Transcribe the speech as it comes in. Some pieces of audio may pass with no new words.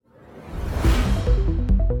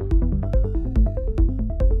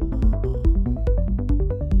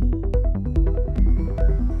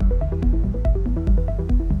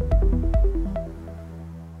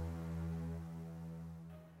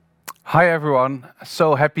Hi everyone,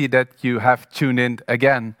 so happy that you have tuned in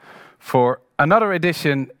again for another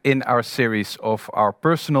edition in our series of our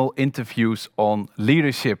personal interviews on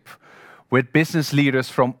leadership with business leaders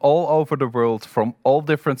from all over the world, from all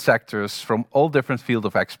different sectors, from all different fields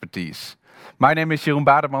of expertise. My name is Jeroen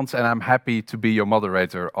Bademans and I'm happy to be your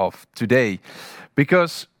moderator of today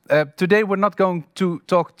because today we're not going to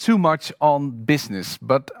talk too much on business,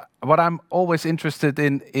 but what I'm always interested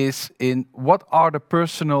in is in what are the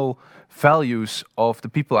personal values of the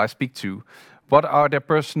people I speak to. What are their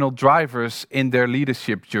personal drivers in their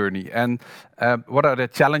leadership journey? And what are their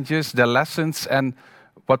challenges, their lessons, and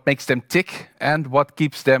what makes them tick, and what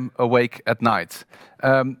keeps them awake at night?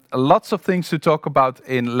 Lots of things to talk about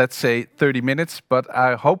in, let's say, 30 minutes, but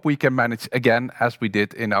I hope we can manage again, as we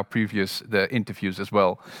did in our previous interviews as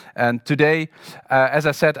well. And today, as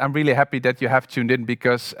I said, I'm really happy that you have tuned in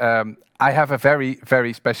because I have a very,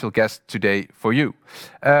 very special guest today for you.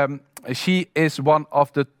 She is one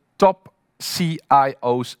of the top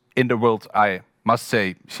CIOs in the world, I must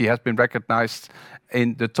say. She has been recognized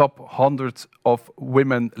in the top 100 of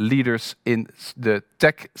women leaders in the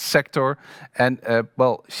tech sector. And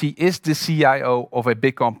well, she is the CIO of a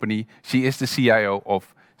big company. She is the CIO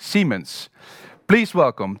of Siemens. Please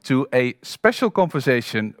welcome to a special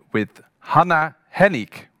conversation with Hanna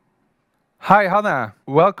Hennig. Hi, Hanna.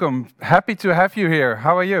 Welcome. Happy to have you here.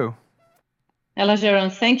 How are you? Hello, Jeroen.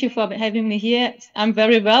 Thank you for having me here. I'm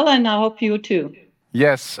very well, and I hope you too.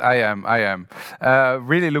 Yes, I am.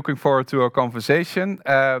 Really looking forward to our conversation.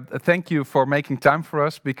 Thank you for making time for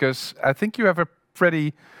us because I think you have a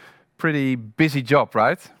pretty busy job,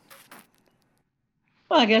 right?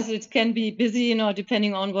 Well, I guess it can be busy,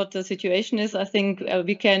 depending on what the situation is. I think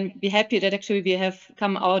we can be happy that actually we have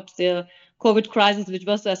come out the COVID crisis, which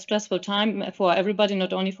was a stressful time for everybody,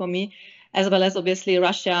 not only for me, as well as obviously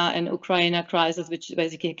Russia and Ukraine crisis, which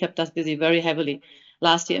basically kept us busy very heavily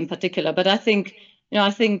last year in particular. But I think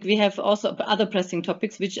we have also other pressing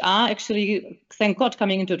topics, which are actually, thank God,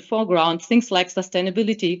 coming into the foreground. Things like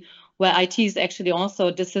sustainability, where IT is actually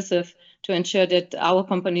also decisive to ensure that our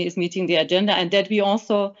company is meeting the agenda and that we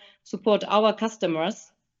also support our customers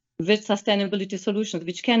with sustainability solutions,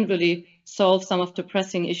 which can really solve some of the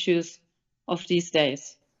pressing issues of these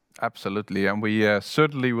days. Absolutely, and we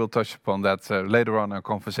certainly will touch upon that later on in our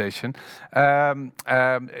conversation. In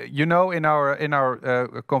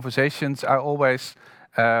our conversations, I always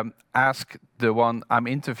ask the one I'm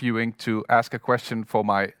interviewing to ask a question for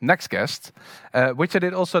my next guest, which I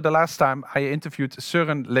did also the last time I interviewed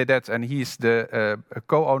Søren Ledet, and he's the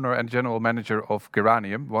co-owner and general manager of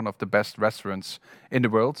Geranium, one of the best restaurants in the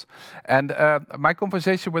world. And my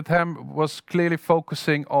conversation with him was clearly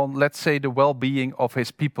focusing on, let's say, the well-being of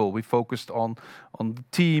his people. We focused on the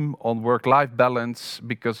team, on work-life balance,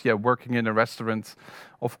 because working in a restaurant,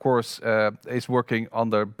 of course, is working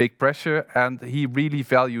under big pressure, and he really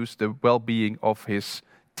values the well-being of his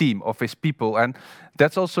team, of his people. And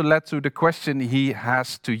that's also led to the question he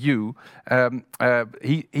has to you.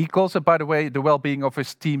 He calls it, by the way, the well-being of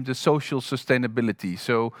his team, the social sustainability.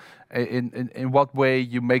 So in what way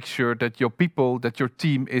you make sure that your people, that your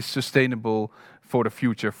team is sustainable for the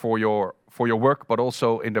future, for your work, but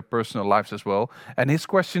also in their personal lives as well. And his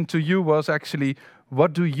question to you was actually,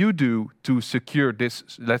 what do you do to secure this,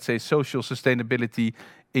 let's say, social sustainability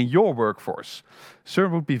in your workforce? Sir,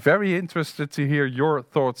 would be very interested to hear your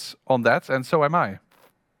thoughts on that, and so am I.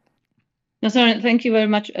 No, sorry, thank you very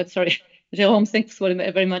much. Jerome, thanks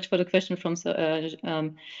very much for the question from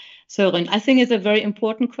Søren. I think it's a very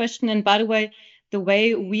important question. And by the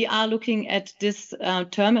way we are looking at this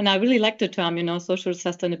term, and I really like the term, social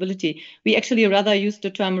sustainability. We actually rather use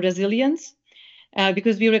the term resilience.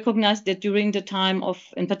 Because we recognize that during the time of,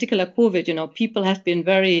 in particular, COVID, people have been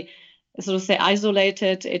very, so to say,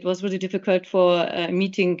 isolated. It was really difficult for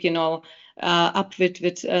meeting, up with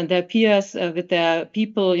their peers, with their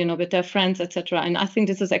people, with their friends, etc. And I think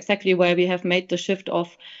this is exactly where we have made the shift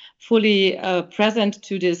of fully present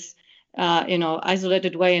to this,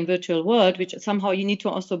 isolated way in virtual world, which somehow you need to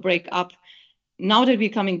also break up. Now that we're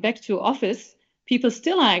coming back to office, people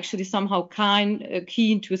still are actually somehow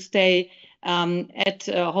keen to stay at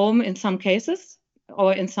home in some cases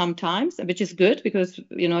or in some times, which is good because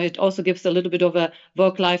it also gives a little bit of a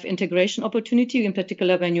work-life integration opportunity, in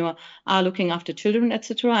particular when you are looking after children,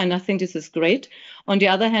 etc. And I think this is great. On the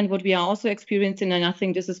other hand, what we are also experiencing, and I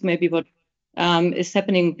think this is maybe what is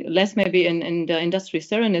happening less maybe in the industry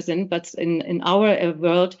Søren is in, but in our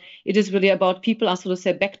world, it is really about people are sort of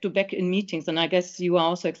say back to back in meetings, and I guess you are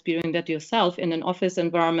also experiencing that yourself in an office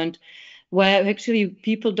environment where actually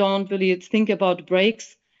people don't really think about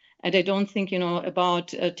breaks and they don't think,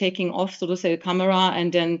 about taking off, so to say, a camera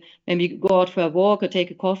and then maybe go out for a walk or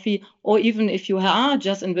take a coffee, or even if you are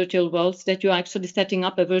just in virtual worlds, that you're actually setting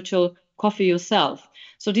up a virtual coffee yourself.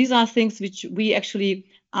 So these are things which we actually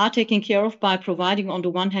are taking care of by providing, on the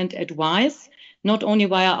one hand, advice, not only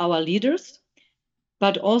via our leaders,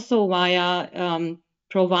 but also via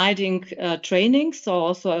providing trainings, so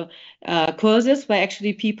also courses where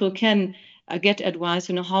actually people can get advice,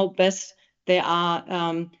 how best they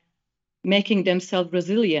are making themselves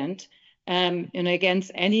resilient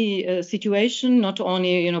against any situation, not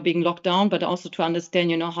only being locked down, but also to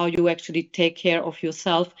understand how you actually take care of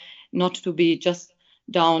yourself, not to be just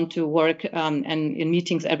down to work and in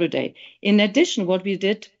meetings every day. In addition, what we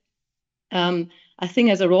did, I think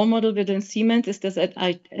as a role model within Siemens, is that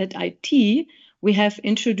at IT we have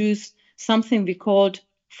introduced something we called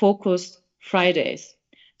Focus Fridays.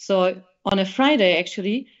 So on a Friday,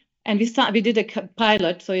 actually, and we did a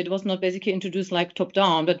pilot, so it was not basically introduced like top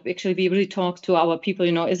down, but actually we really talked to our people,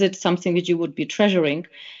 is it something that you would be treasuring?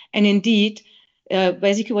 And indeed,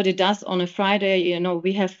 basically what it does on a Friday,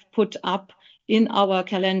 we have put up in our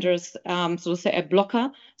calendars, so to say, a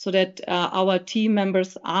blocker, so that our team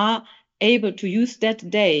members are able to use that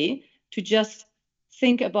day to just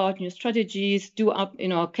think about new strategies, do up,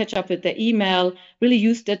 catch up with the email, really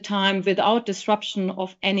use that time without disruption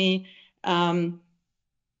of any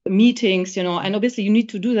meetings, and obviously you need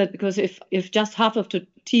to do that, because if just half of the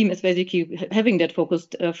team is basically having that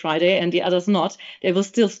focused Friday and the others not, they will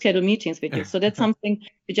still schedule meetings with you. So that's something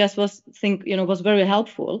we just was very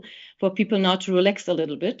helpful for people now to relax a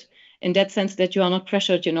little bit, in that sense that you are not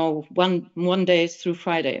pressured, one day through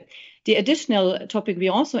Friday. The additional topic we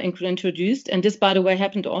also introduced, and this, by the way,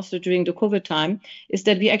 happened also during the COVID time, is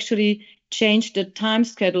that we actually changed the time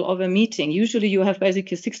schedule of a meeting. Usually you have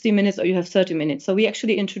basically 60 minutes or you have 30 minutes. So we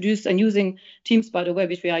actually introduced, and using Teams, by the way,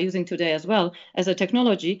 which we are using today as well as a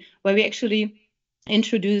technology, where we actually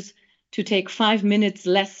introduce to take 5 minutes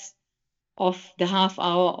less of the half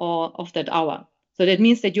hour or of that hour. So that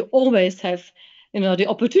means that you always have the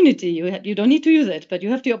opportunity. You don't need to use it, but you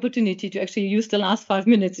have the opportunity to actually use the last 5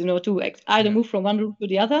 minutes, to either move from one room to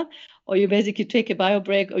the other, or you basically take a bio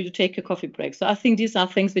break, or you take a coffee break. So I think these are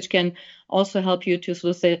things which can also help you to, sort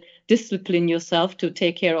of say, discipline yourself to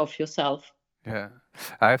take care of yourself. Yeah,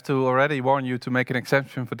 I have to already warn you to make an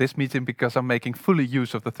exception for this meeting, because I'm making fully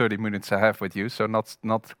use of the 30 minutes I have with you, so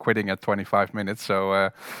not quitting at 25 minutes.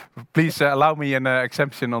 So please allow me an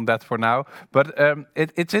exemption on that for now. But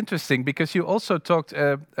it's interesting, because you also talked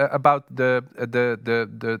about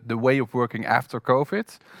the way of working after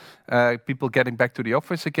COVID, people getting back to the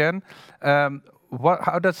office again.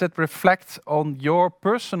 How does that reflect on your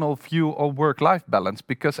personal view on work-life balance?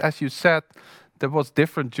 Because as you said, that was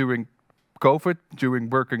different during COVID, during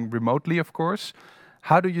working remotely, of course.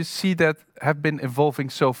 How do you see that have been evolving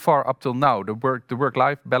so far up till now, the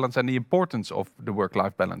work-life balance and the importance of the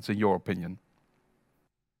work-life balance, in your opinion?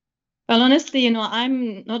 Well, honestly,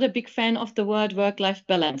 I'm not a big fan of the word work-life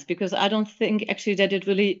balance, because I don't think actually that it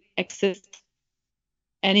really exists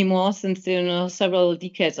anymore since several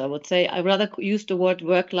decades, I would say. I rather use the word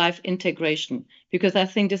work-life integration, because I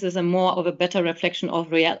think this is a more of a better reflection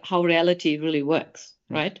of how reality really works,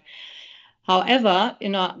 right? However,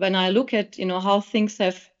 when I look at, how things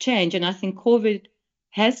have changed, and I think COVID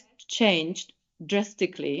has changed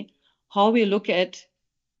drastically how we look at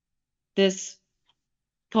this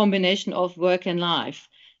combination of work and life.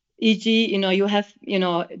 E.g., you have,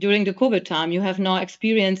 during the COVID time, you have now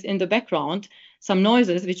experienced in the background some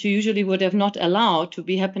noises which you usually would have not allowed to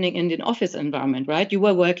be happening in the office environment, right? You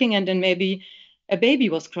were working and then maybe a baby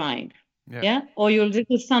was crying, yeah? Or your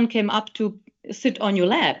little son came up to sit on your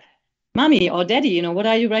lap. Mommy or daddy, what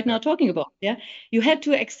are you right now talking about? Yeah, you had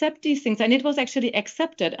to accept these things, and it was actually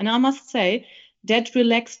accepted. And I must say that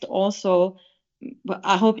relaxed also.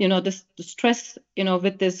 I hope the stress,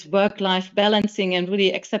 with this work-life balancing and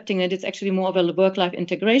really accepting that it's actually more of a work-life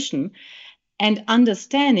integration, and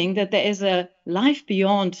understanding that there is a life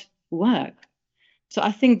beyond work. So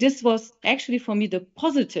I think this was actually for me the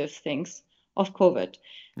positive things of COVID.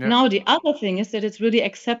 Yeah. Now, the other thing is that it's really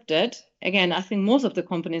accepted. Again, I think most of the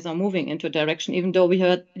companies are moving into a direction, even though we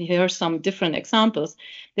hear some different examples,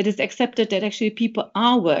 that it's accepted that actually people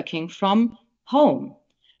are working from home.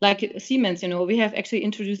 Like Siemens, we have actually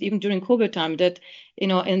introduced even during COVID time that,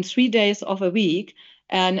 in 3 days of a week,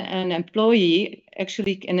 an employee,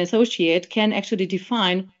 actually an associate, can actually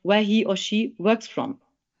define where he or she works from.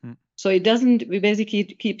 So we basically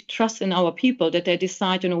keep trust in our people that they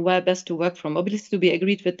decide, where best to work from. Obviously to be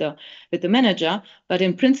agreed with the manager, but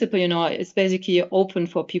in principle, it's basically open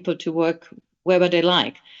for people to work wherever they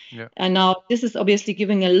like. Yeah. And now this is obviously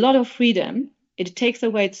giving a lot of freedom. It takes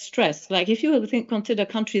away stress. Like if you consider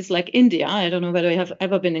countries like India, I don't know whether you have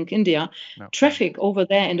ever been in India, No. traffic over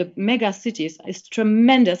there in the mega cities is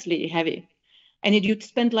tremendously heavy. And you'd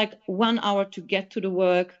spend like 1 hour to get to the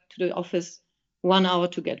work, to the office, 1 hour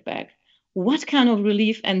to get back. What kind of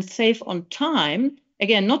relief and save on time?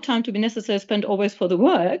 Again, not time to be necessarily spent always for the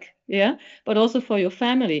work, yeah, but also for your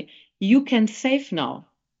family. You can save now.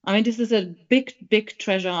 I mean, this is a big, big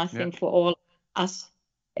treasure, I think, for all us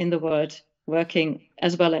in the world, working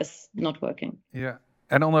as well as not working. Yeah.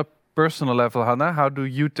 And on a personal level, Hanna, how do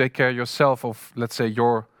you take care yourself of, let's say,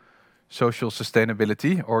 your social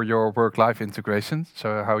sustainability or your work-life integration?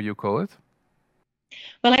 So how you call it?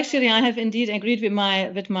 Well, actually, I have indeed agreed with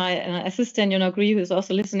my assistant, Gri, who's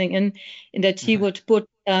also listening in that she would put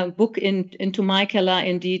book into my calendar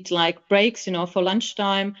indeed like breaks, for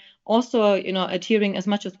lunchtime. Also, adhering as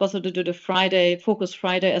much as possible to the Friday Focus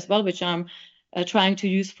Friday as well, which I'm trying to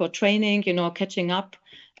use for training, catching up.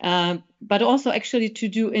 But also actually to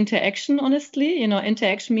do interaction, honestly,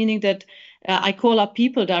 interaction meaning that I call up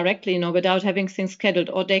people directly, without having things scheduled,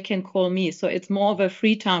 or they can call me. So it's more of a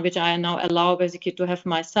free time, which I now allow basically to have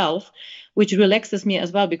myself, which relaxes me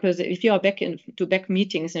as well. Because if you are back to back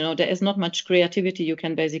meetings, there is not much creativity you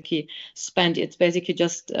can basically spend. It's basically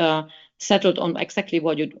just settled on exactly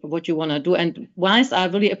what you want to do. And once I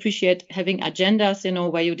really appreciate having agendas,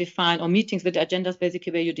 where you define, or meetings with agendas,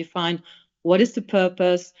 basically where you define what is the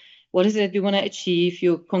purpose, what is it you want to achieve,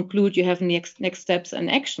 you conclude, you have next steps and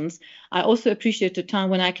actions. I also appreciate the time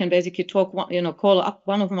when I can basically talk, call up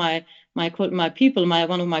one of my people,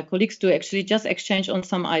 one of my colleagues, to actually just exchange on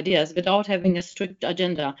some ideas without having a strict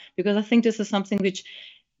agenda, because I think this is something which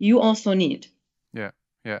you also need. Yeah,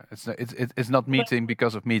 yeah. It's not meeting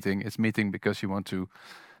because of meeting. It's meeting because you want to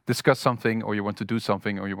discuss something, or you want to do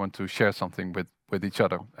something, or you want to share something with each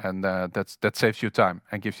other, and that saves you time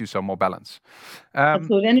and gives you some more balance.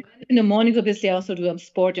 So then in the mornings, obviously, I also do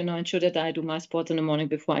sport, ensure that I do my sports in the morning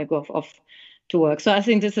before I go off to work. So I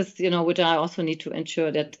think this is, which I also need to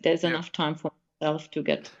ensure that there's enough time for myself to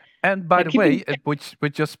get. And by the way, which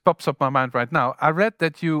just pops up my mind right now, I read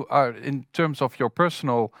that you are, in terms of your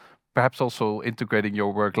personal, perhaps also integrating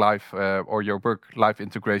your work life or your work life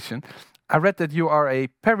integration, I read that you are a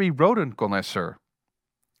Perry Roden connoisseur.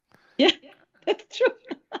 Yeah, that's true.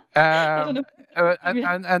 I don't know.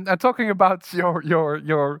 And talking about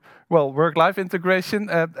your work life integration,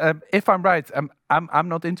 if I'm right, I'm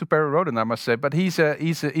not into Perry Roden, I must say, but he's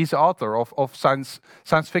an author of science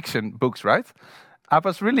fiction books, right? I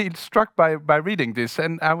was really struck by reading this,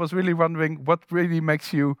 and I was really wondering what really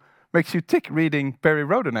makes you tick reading Perry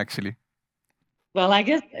Roden, actually. Well, I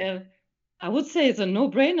guess I would say it's a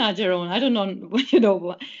no-brainer, Jerome. I don't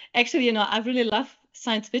know, actually, I really love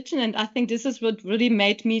science fiction, and I think this is what really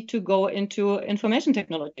made me to go into information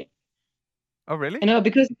technology. Oh, really?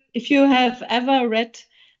 Because if you have ever read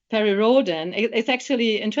Perry Roden, it's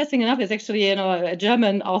actually interesting enough. It's actually, a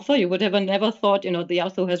German author. You would have never thought, the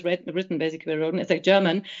author who has written basically Perry Roden is like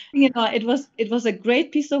German. It was a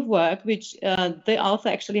great piece of work which the author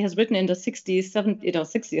actually has written in the 60s, 70s,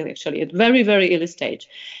 60s actually, at very, very early stage.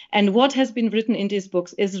 And what has been written in these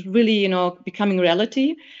books is really, becoming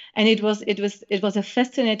reality. And it was a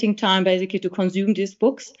fascinating time basically to consume these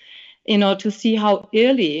books, to see how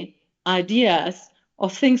early ideas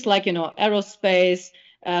of things like aerospace,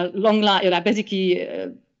 long life,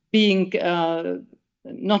 basically being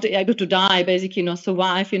not able to die, basically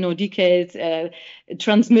survive decades,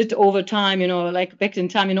 transmit over time, like back in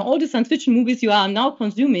time, all the science fiction movies you are now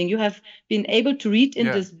consuming, you have been able to read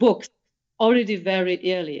in these books already very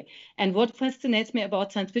early. And what fascinates me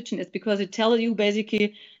about science fiction is because it tells you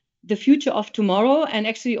basically the future of tomorrow and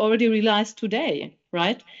actually already realized today,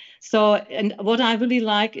 right? So, and what I really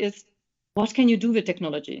like is, what can you do with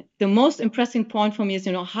technology? The most impressive point for me is,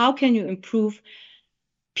 how can you improve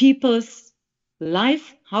people's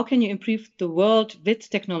life? How can you improve the world with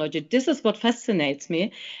technology? This is what fascinates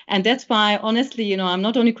me. And that's why, honestly, I'm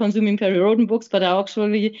not only consuming Perry Roden books, but I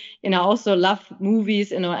actually, also love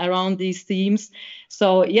movies, around these themes.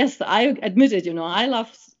 So yes, I admit it, I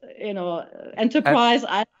love, Enterprise,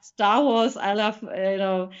 I love Star Wars, I love,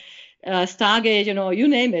 Stargate, you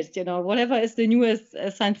name it, whatever is the newest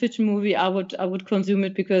science fiction movie, I would consume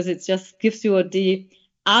it, because it just gives you the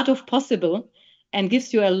art of possible and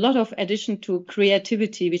gives you a lot of addition to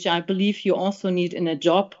creativity, which I believe you also need in a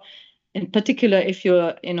job, in particular if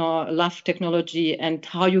you love technology, and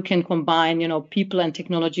how you can combine people and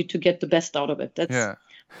technology to get the best out of it. That's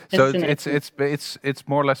so it's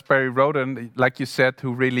more or less Perry Roden, like you said,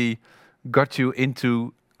 who really got you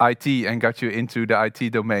into IT and got you into the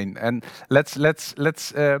IT domain. And let's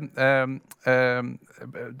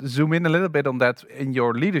zoom in a little bit on that in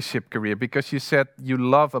your leadership career, because you said you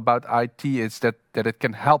love about IT is that it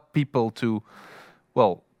can help people to,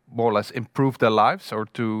 well, more or less improve their lives or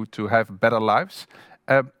to have better lives.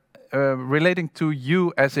 Relating to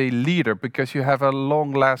you as a leader, because you have a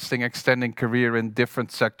long-lasting, extending career in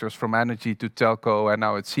different sectors, from energy to telco, and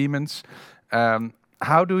now at Siemens.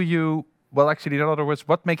 How do you, well, actually, in other words,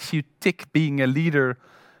 what makes you tick being a leader,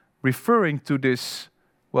 referring to this,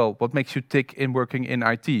 well, what makes you tick in working in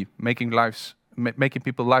IT, making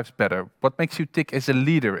people's lives better? What makes you tick as a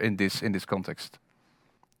leader in this context?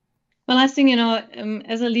 Well, I think,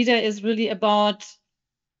 as a leader is really about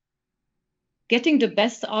getting the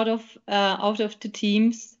best out of the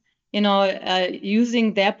teams,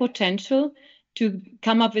 using their potential to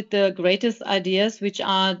come up with the greatest ideas which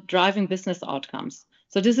are driving business outcomes.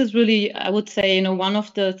 So this is really, I would say, one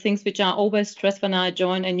of the things which I always stress when I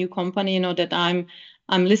join a new company, that I'm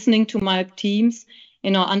listening to my teams,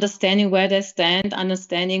 understanding where they stand,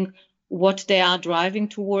 understanding what they are driving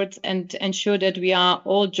towards, and ensure that we are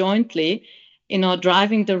all jointly,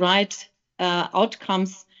 driving the right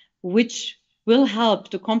outcomes, which will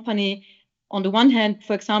help the company, on the one hand,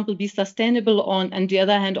 for example, be sustainable, and the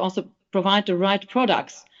other hand, also provide the right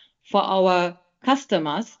products for our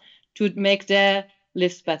customers to make their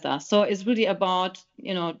lives better. So it's really about,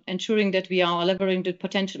 ensuring that we are leveraging the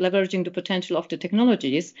potential of the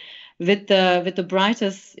technologies with the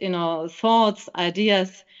brightest, thoughts,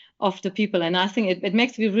 ideas of the people. And I think it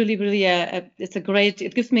makes me really, really,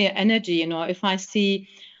 it gives me energy, if I see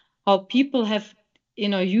how people have,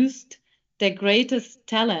 used their greatest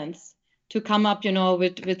talents to come up,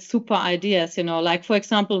 with super ideas, like, for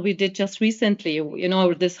example, we did just recently,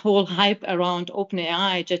 this whole hype around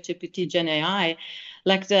OpenAI, ChatGPT, Gen AI,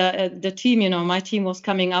 like the team, my team was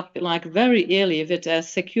coming up like very early with a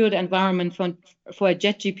secured environment for a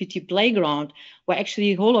ChatGPT playground, where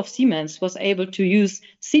actually whole of Siemens was able to use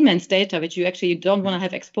Siemens data, which you actually don't want to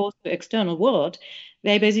have exposed to external world.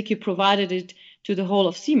 They basically provided it to the whole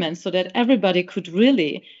of Siemens so that everybody could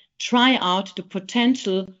really try out the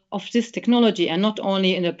potential of this technology, and not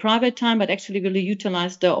only in a private time, but actually really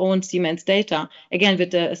utilize their own Siemens data, again,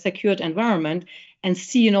 with a secured environment, and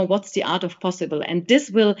see, what's the art of possible. And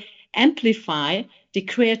this will amplify the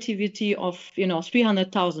creativity of,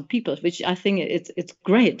 300,000 people, which I think it's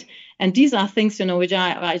great. And these are things, which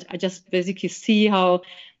I just basically see how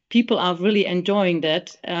people are really enjoying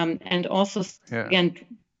that, and also, again,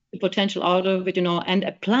 the potential out of it, and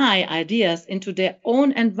apply ideas into their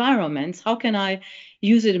own environments. How can I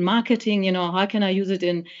use it in marketing? How can I use it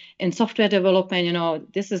in software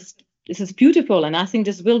development? This is beautiful, and I think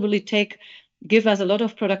this will really give us a lot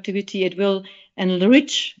of productivity. It will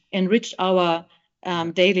enrich our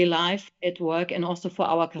daily life at work, and also for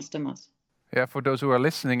our customers. Yeah, for those who are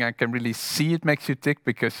listening, I can really see it makes you tick,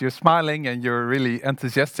 because you're smiling and you're really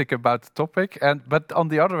enthusiastic about the topic. But on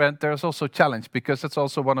the other end, there's also challenge, because that's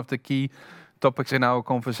also one of the key topics in our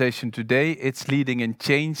conversation today. It's leading in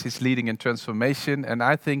change, it's leading in transformation. And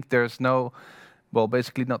I think there's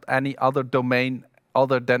basically not any other domain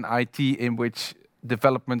other than IT in which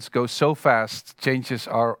developments go so fast. Changes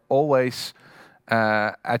are always on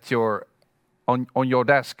your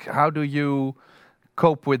desk. How do you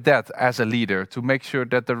cope with that as a leader, to make sure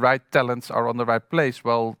that the right talents are on the right place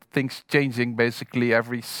while things changing basically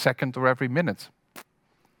every second or every minute?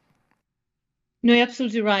 No, you're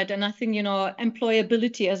absolutely right. And I think,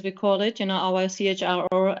 employability, as we call it, our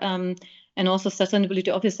CHRO and also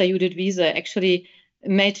sustainability officer, Judith Wiese, actually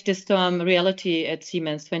made this term reality at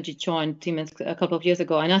Siemens when she joined Siemens a couple of years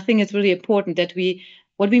ago. And I think it's really important that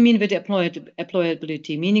what we mean with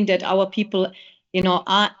employability, meaning that our people,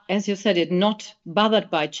 are, as you said it, not bothered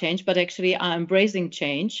by change, but actually are embracing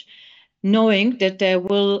change, knowing that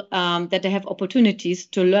they have opportunities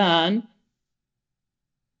to learn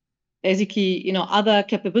basically, other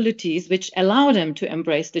capabilities which allow them to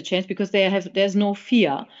embrace the change, because there's no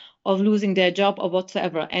fear of losing their job or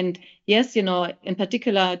whatsoever. And yes, in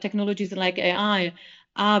particular, technologies like AI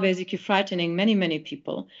are basically frightening many, many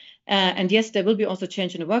people. And yes, there will be also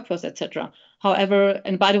change in the workforce, etc. However,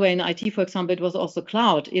 and by the way, in IT, for example, it was also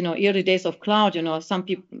cloud. Early days of cloud. Some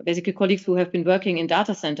people, basically colleagues who have been working in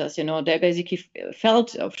data centers, they basically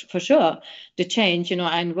felt for sure the change,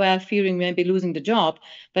 and were fearing maybe losing the job.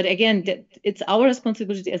 But again, it's our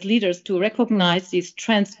responsibility as leaders to recognize these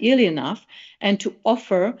trends early enough and to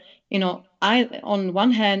offer, on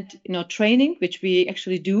one hand, training, which we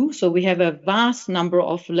actually do. So we have a vast number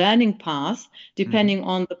of learning paths depending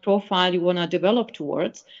on the profile you want to develop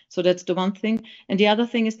towards. So that's the one thing. And the other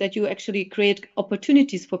thing is that you actually create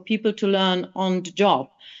opportunities for people to learn on the job.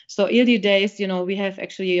 So early days, we have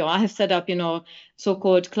actually, I have set up,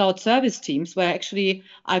 so-called cloud service teams where actually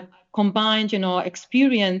I combined,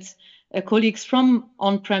 experience colleagues from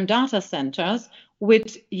on-prem data centers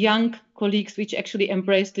with young colleagues which actually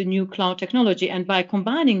embrace the new cloud technology. And by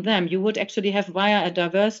combining them, you would actually have, via a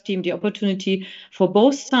diverse team, the opportunity for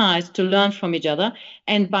both sides to learn from each other.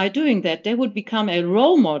 And by doing that, they would become a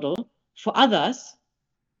role model for others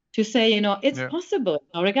to say, it's possible.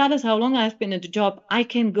 Regardless how long I've been in the job, I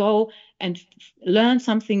can go and learn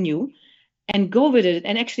something new and go with it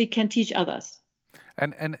and actually can teach others.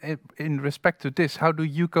 And in respect to this, how do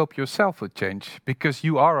you cope yourself with change? Because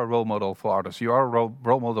you are a role model for others. You are a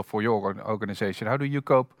role model for your organization. How do you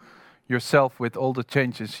cope yourself with all the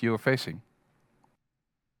changes you're facing?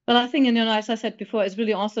 Well, I think, as I said before, it's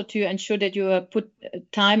really also to ensure that you put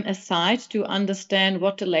time aside to understand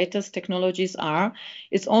what the latest technologies are.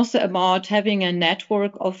 It's also about having a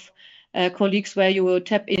network of colleagues where you will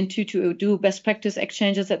tap into to do best practice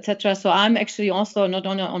exchanges, etc. So I'm actually also not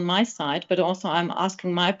only on my side, but also I'm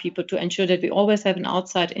asking my people to ensure that we always have an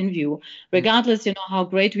outside in view, regardless, how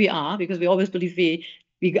great we are, because we always believe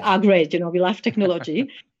we are great, we love technology.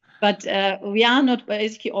 But we are not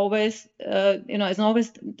basically always, it's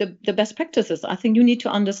always the best practices. I think you need to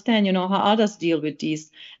understand, how others deal with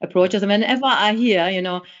these approaches. And whenever I hear,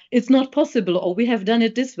 it's not possible or we have done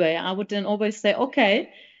it this way, I would then always say,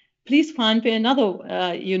 okay, please find me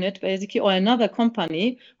another unit, basically, or another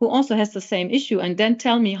company who also has the same issue, and then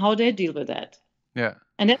tell me how they deal with that. Yeah.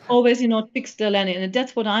 And that's always, fix the learning. And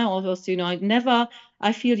that's what I always,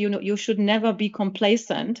 I feel, you should never be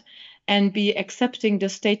complacent and be accepting the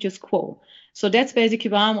status quo. So that's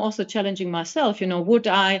basically why I'm also challenging myself. Would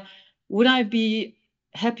I be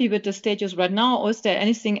happy with the status right now, or is there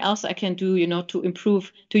anything else I can do, to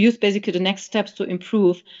improve, to use basically the next steps to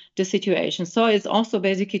improve the situation? So it's also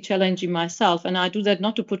basically challenging myself, and I do that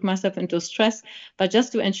not to put myself into stress, but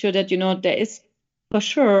just to ensure that there is for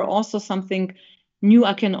sure also something new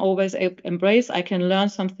I can always embrace. I can learn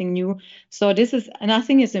something new. So this is, and I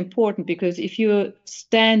think it's important, because if you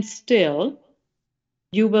stand still,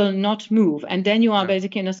 you will not move. And then you are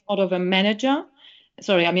basically in a sort of a manager.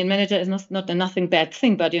 Sorry, I mean, manager is not a nothing bad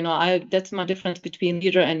thing, but that's my difference between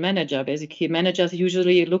leader and manager. Basically, managers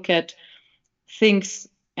usually look at things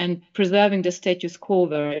and preserving the status quo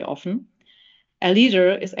very often. A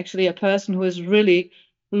leader is actually a person who is really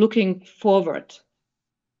looking forward,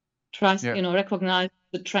 recognize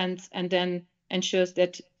the trends, and then ensures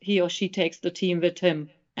that he or she takes the team with him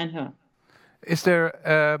and her. Is there,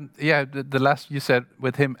 the last you said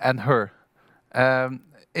with him and her,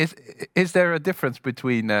 is there a difference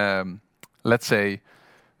between, let's say,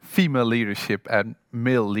 female leadership and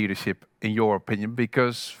male leadership, in your opinion?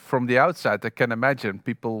 Because from the outside, I can imagine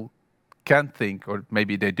people can think, or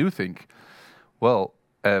maybe they do think, well,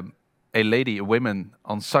 a lady, a woman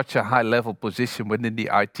on such a high level position within the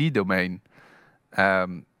IT domain,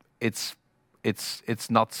 it's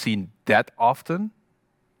not seen that often.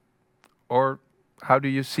 Or how do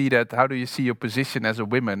you see that? How do you see your position as a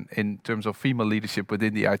woman in terms of female leadership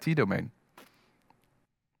within the IT domain?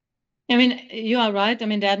 I mean, you are right. I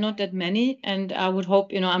mean, there are not that many, and I would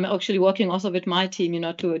hope, I'm actually working also with my team,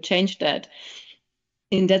 to change that.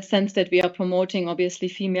 In that sense, that we are promoting obviously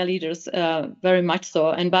female leaders very much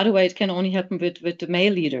so. And by the way, it can only happen with the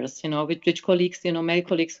male leaders, with colleagues, male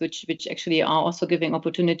colleagues, which actually are also giving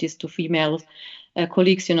opportunities to female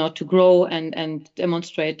colleagues, to grow and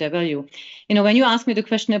demonstrate their value. When you ask me the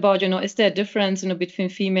question about, is there a difference, between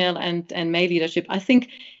female and male leadership? I think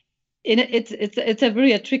it's a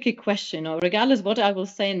very tricky question. Regardless what I will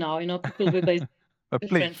say now, people will be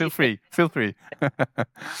Please feel free. Feel free.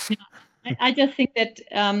 I just think that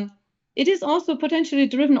it is also potentially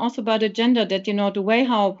driven also by the gender, that the way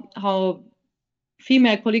how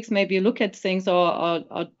female colleagues maybe look at things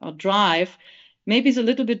or drive maybe is a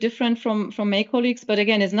little bit different from male colleagues. But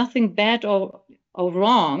again, it's nothing bad or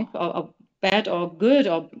wrong, or bad or good,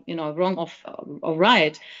 or wrong or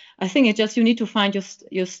right. I think it's just you need to find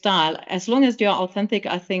your style. As long as you're authentic,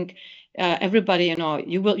 I think everybody,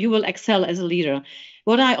 you will excel as a leader.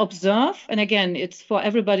 What I observe, and again, it's for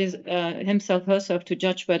everybody himself, herself to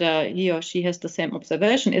judge whether he or she has the same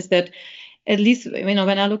observation, is that at least, when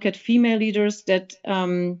I look at female leaders that,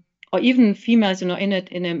 or even females, in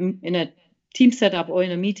a team setup or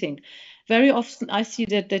in a meeting, very often I see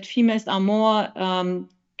that females are more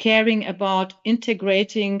caring about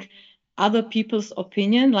integrating other people's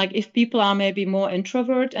opinion. Like if people are maybe more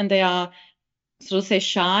introvert and they are, so to say,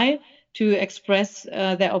 shy to express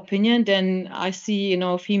their opinion, then I see,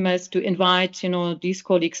 females to invite, these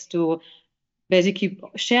colleagues to basically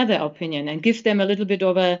share their opinion and give them a little bit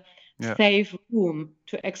of a safe room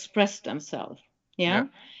to express themselves. Yeah.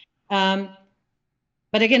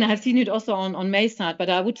 But again, I have seen it also on male side, but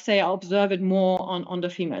I would say I observe it more on the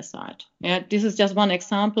female side. Yeah, this is just one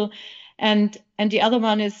example, and the other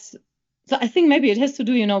one is. So I think maybe it has to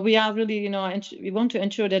do, we are really, we want to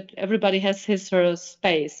ensure that everybody has her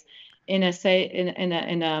space in a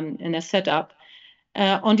setup.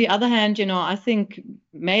 On the other hand, I think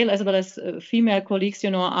male as well as female colleagues,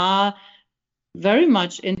 are very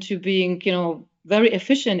much into being, very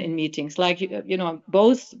efficient in meetings. Like,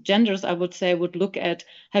 both genders, I would say, would look at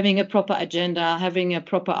having a proper agenda, having a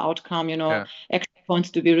proper outcome, action points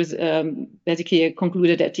to be basically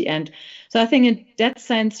concluded at the end. So I think in that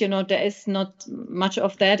sense, there is not much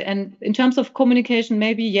of that. And in terms of communication,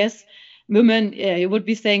 maybe, yes, women, you would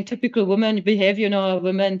be saying typical women behavior,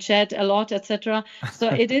 women chat a lot, etc. So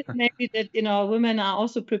it is maybe that, women are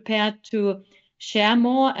also prepared to share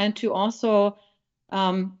more and to also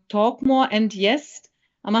talk more. And yes,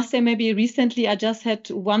 I must say, maybe recently I just had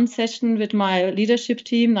one session with my leadership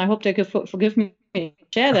team. I hope they could forgive me to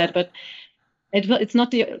share that, but it's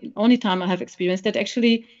not the only time I have experienced that.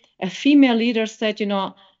 Actually, a female leader said,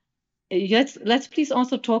 let's please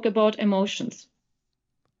also talk about emotions.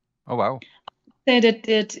 Oh, wow. Say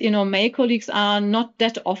that male colleagues are not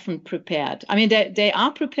that often prepared. I mean, they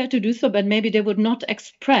are prepared to do so, but maybe they would not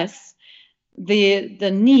express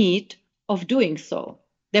the need of doing so.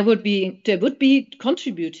 They would be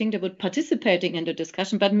contributing, they would participating in the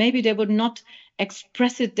discussion, but maybe they would not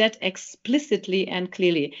express it that explicitly and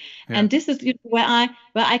clearly. Yeah. And this is where I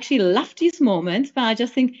actually love these moments, where I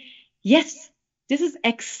just think, yes, this is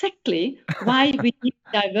exactly why we need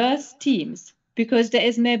diverse teams, because there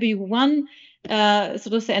is maybe one, so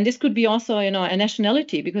to say, and this could be also, a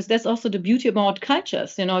nationality, because that's also the beauty about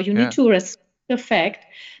cultures. You need to respect the fact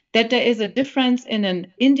that there is a difference in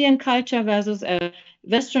an Indian culture versus a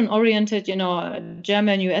Western-oriented,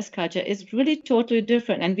 German, US culture is really totally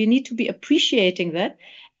different. And we need to be appreciating that.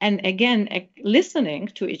 And again, listening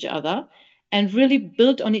to each other and really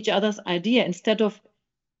build on each other's idea instead of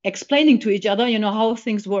explaining to each other, how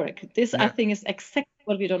things work. This, I think, is exactly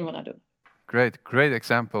what we don't want to do. Great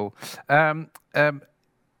example.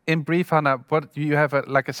 In brief, Hanna, what you have,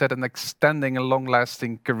 like I said, an extending and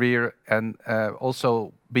long-lasting career, and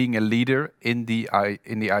also being a leader in the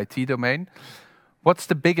IT domain. What's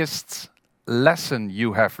the biggest lesson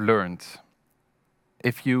you have learned?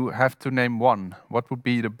 If you have to name one, what would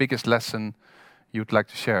be the biggest lesson you'd like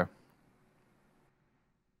to share?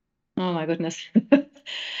 Oh my goodness!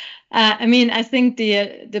 I mean, I think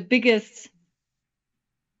the biggest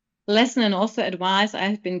lesson and also advice I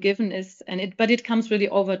have been given is, but it comes really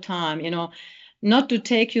over time, not to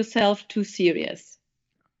take yourself too serious.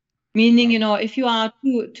 Meaning, if you are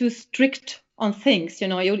too strict on things,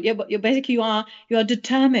 you basically you are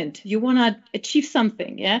determined. You want to achieve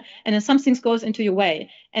something, yeah, and then something goes into your way,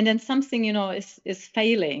 and then something is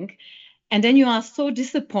failing, and then you are so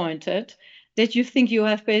disappointed that you think you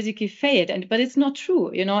have basically failed, but it's not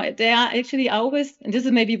true. They are actually always, and this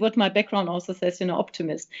is maybe what my background also says,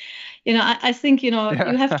 optimist. I think, you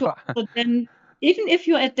have to also then, even if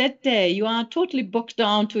you're at that day, you are totally bogged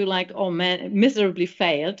down to like, oh man, miserably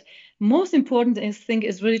failed. Most important thing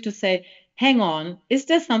is really to say, hang on, is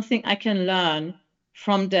there something I can learn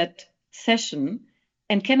from that session?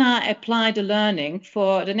 And can I apply the learning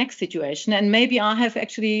for the next situation? And maybe I have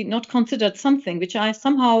actually not considered something which I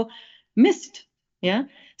somehow missed. Yeah.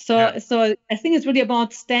 So I think it's really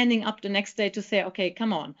about standing up the next day to say, okay,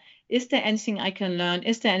 come on. Is there anything I can learn?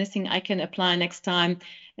 Is there anything I can apply next time?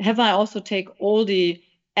 Have I also take all the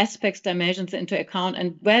aspects, dimensions into account?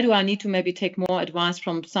 And where do I need to maybe take more advice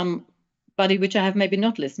from somebody which I have maybe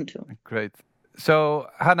not listened to? Great. So,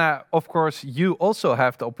 Hanna, of course, you also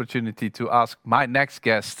have the opportunity to ask my next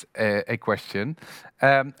guest a question.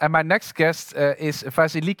 And my next guest is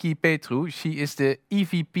Vasiliki Petru. She is the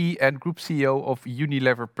EVP and Group CEO of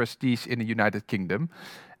Unilever Prestige in the United Kingdom.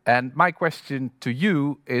 And my question to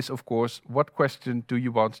you is, of course, what question do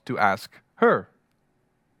you want to ask her?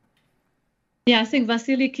 Yeah, I think,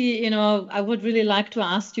 Vasiliki, I would really like to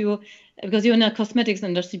ask you, because you're in the cosmetics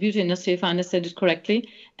industry, beauty industry, if I understand it correctly,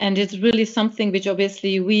 and it's really something which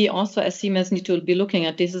obviously we also as Siemens need to be looking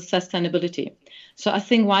at. This is sustainability. So I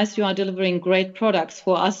think whilst you are delivering great products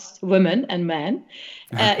for us women and men,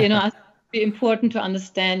 be important to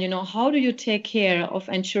understand, how do you take care of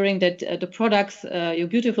ensuring that the products, your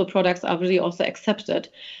beautiful products, are really also accepted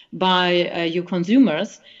by your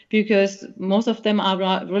consumers, because most of them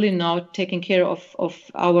are really now taking care of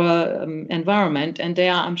our environment, and they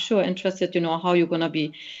are, I'm sure, interested, how you're going to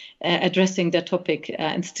be addressing that topic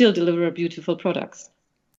and still deliver beautiful products.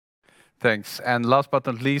 Thanks. And last but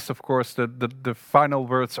not least, of course, the final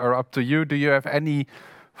words are up to you. Do you have any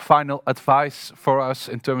final advice for us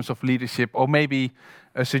in terms of leadership, or maybe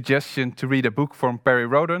a suggestion to read a book from Perry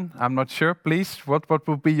Roden? I'm not sure. Please, what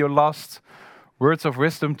would be your last words of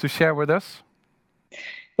wisdom to share with us?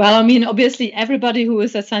 Well, I mean, obviously, everybody who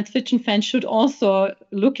is a science fiction fan should also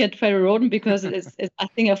look at Perry Roden, because it's I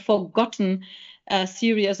think, a forgotten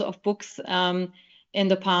series of books in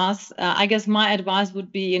the past. I guess my advice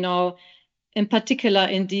would be, in particular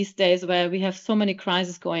in these days where we have so many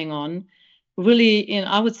crises going on, really,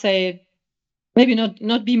 I would say, maybe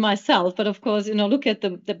not be myself, but of course, look at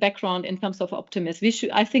the background in terms of optimism.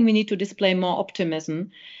 I think we need to display more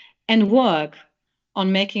optimism and work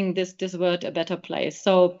on making this world a better place.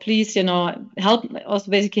 So please, help us,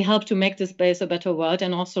 basically help to make this place a better world,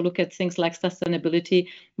 and also look at things like sustainability,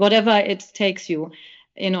 whatever it takes you,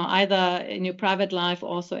 either in your private life,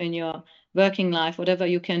 also in your working life, whatever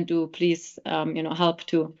you can do, please, help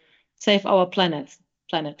to save our planet.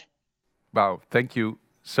 Wow, thank you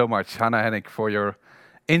so much, Hanna Hennig, for your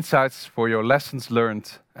insights, for your lessons learned,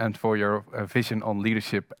 and for your vision on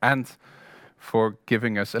leadership, and for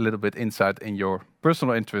giving us a little bit insight in your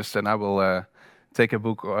personal interests. And I will take a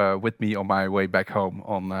book with me on my way back home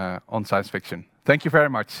on science fiction. Thank you very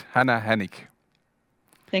much, Hanna Hennig.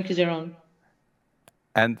 Thank you, Jerome.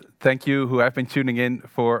 And thank you who have been tuning in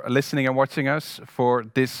for listening and watching us for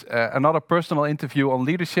this another personal interview on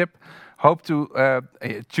leadership. Hope to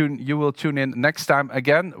you will tune in next time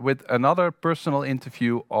again with another personal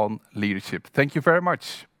interview on leadership. Thank you very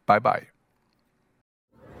much. Bye-bye.